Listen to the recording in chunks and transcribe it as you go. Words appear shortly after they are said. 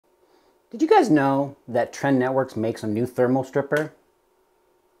Did you guys know that Trendnetworks makes a new thermal stripper?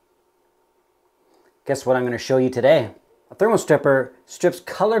 Guess what I'm going to show you today? A thermal stripper strips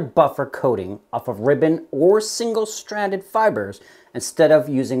colored buffer coating off of ribbon or single-stranded fibers instead of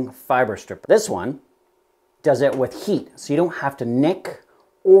using fiber stripper. This one does it with heat, so you don't have to nick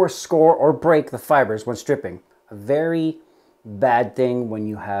or score or break the fibers when stripping. A very bad thing when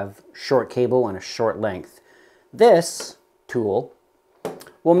you have short cable and a short length. This tool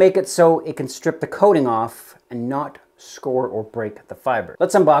will make it so it can strip the coating off and not score or break the fiber.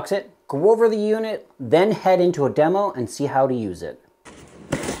 Let's unbox it, go over the unit, then head into a demo and see how to use it.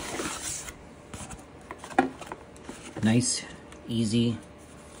 Nice, easy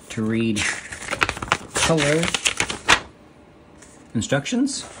to read color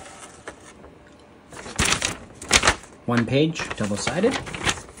instructions. One page, double-sided.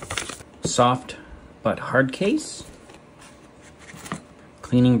 Soft but hard case.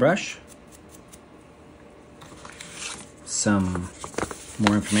 Cleaning brush, some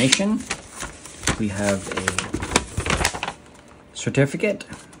more information. We have a certificate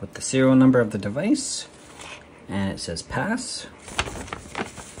with the serial number of the device, and it says pass.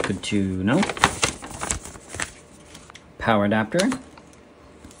 Good to know. Power adapter,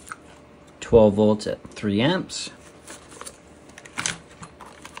 12 volts at 3 amps.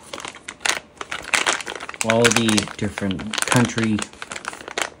 All the different country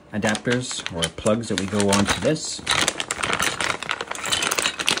adapters or plugs that we go onto this.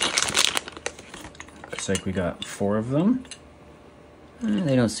 Looks like we got 4 of them.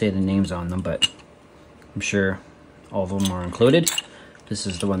 They don't say the names on them, but I'm sure all of them are included. This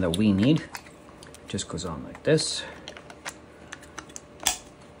is the one that we need. Just goes on like this.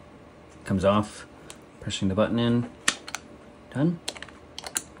 Comes off, pressing the button in. Done.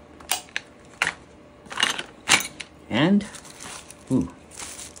 And, ooh,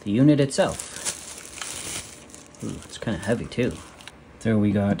 the unit itself. Ooh, it's kind of heavy too. So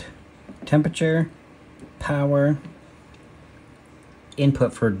we got temperature, power,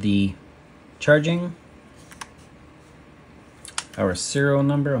 input for the charging, our serial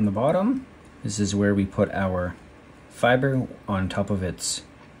number on the bottom. This is where we put our fiber on top of its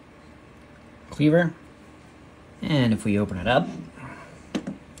cleaver. And if we open it up,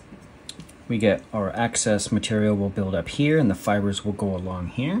 we get our access material will build up here and the fibers will go along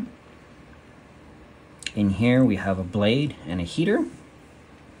here. In here we have a blade and a heater.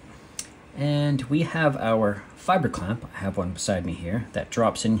 And we have our fiber clamp. I have one beside me here that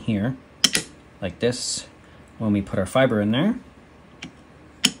drops in here like this. When we put our fiber in there,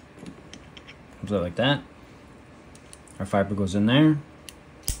 comes out like that. Our fiber goes in there and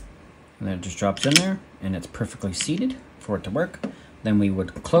then it just drops in there and it's perfectly seated for it to work. Then we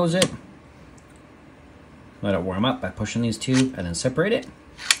would close it, let it warm up by pushing these two, and then separate it.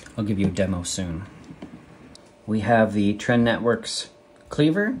 I'll give you a demo soon. We have the Trendnetworks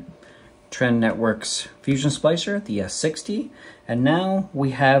cleaver, Trendnetworks fusion splicer, the S60, and now we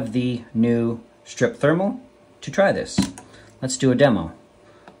have the new strip thermal to try this. Let's do a demo.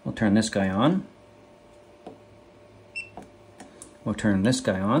 We'll turn this guy on. We'll turn this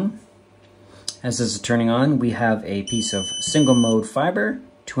guy on. As this is turning on, we have a piece of single mode fiber,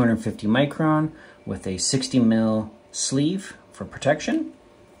 250 micron, with a 60 mil sleeve for protection.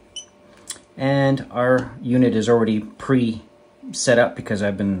 And our unit is already pre-set up because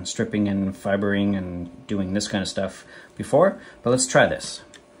I've been stripping and fibering and doing this kind of stuff before. But let's try this.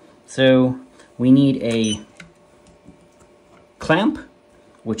 So we need a clamp,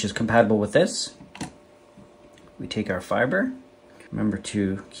 which is compatible with this. We take our fiber. Remember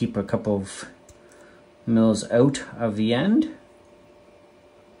to keep a couple of mils out of the end.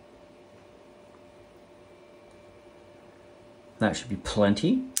 That should be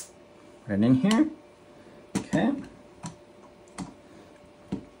plenty. Put it in here. Okay.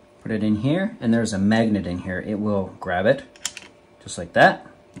 Put it in here, and there's a magnet in here. It will grab it, just like that.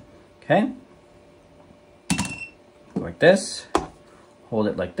 Okay. Go like this. Hold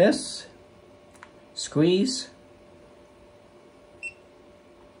it like this. Squeeze.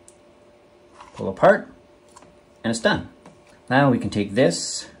 Pull apart, and it's done. Now we can take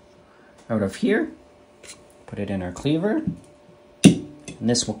this out of here, put it in our cleaver, and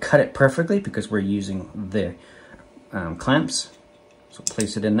this will cut it perfectly because we're using the clamps. So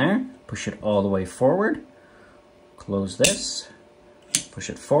place it in there, push it all the way forward, close this, push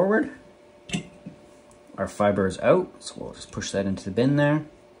it forward. Our fiber is out, so we'll just push that into the bin there.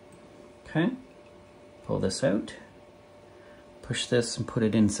 Okay, pull this out, push this and put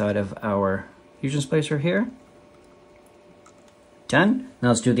it inside of our fusion splicer here. Done. Now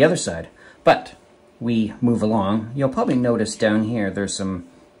let's do the other side. But we move along. You'll probably notice down here there's some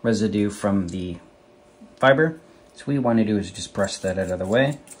residue from the fiber. So what we want to do is just brush that out of the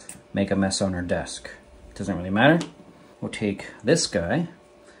way, make a mess on our desk. It doesn't really matter. We'll take this guy,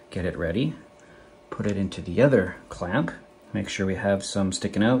 get it ready, put it into the other clamp, make sure we have some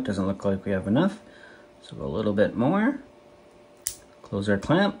sticking out. Doesn't look like we have enough. So a little bit more. Close our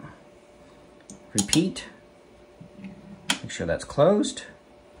clamp. Repeat. Make sure that's closed.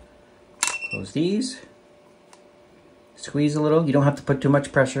 Close these. Squeeze a little. You don't have to put too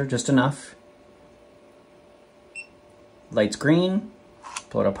much pressure, just enough. Light's green.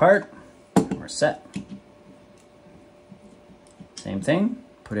 Pull it apart. And we're set. Same thing.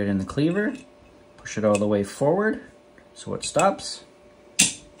 Put it in the cleaver. Push it all the way forward so it stops.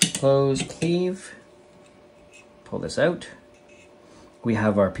 Close, cleave. Pull this out. We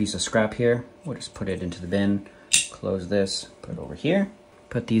have our piece of scrap here. We'll just put it into the bin. Close this, put it over here.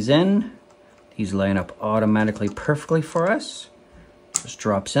 Put these in. These line up automatically perfectly for us. Just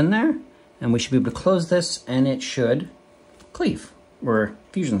drops in there. And we should be able to close this and it should cleave or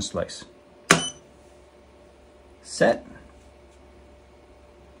fusion splice. Set.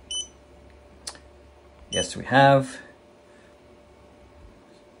 Yes, we have.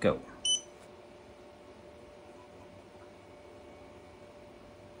 Go.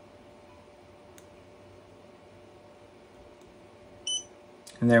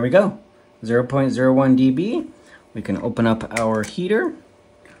 And there we go, 0.01 dB. We can open up our heater,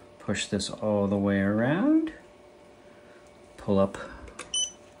 push this all the way around, pull up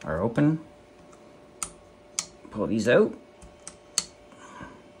our open, pull these out,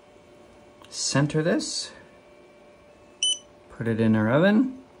 center this, put it in our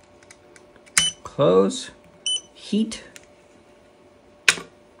oven, close, heat.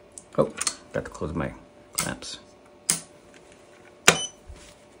 Oh, got to close my clamps.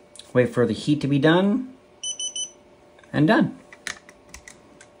 Wait for the heat to be done, and done.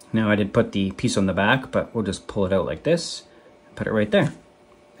 Now I did put the piece on the back, but we'll just pull it out like this, put it right there.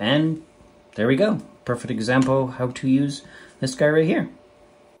 And there we go. Perfect example how to use this guy right here.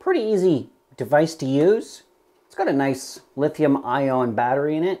 Pretty easy device to use. It's got a nice lithium-ion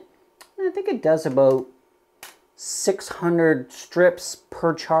battery in it. And I think it does about 600 strips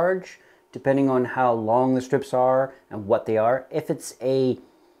per charge, depending on how long the strips are and what they are. If it's a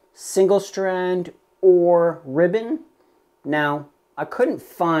single strand or ribbon. Now, I couldn't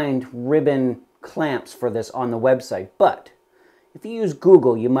find ribbon clamps for this on the website, but if you use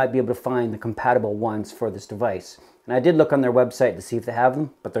Google, you might be able to find the compatible ones for this device. And I did look on their website to see if they have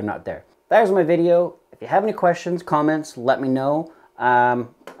them, but they're not there. That was my video. If you have any questions, comments, let me know. I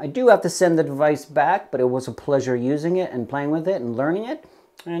do have to send the device back, but it was a pleasure using it and playing with it and learning it.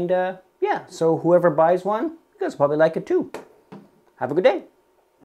 And yeah, so whoever buys one, you guys probably like it too. Have a good day.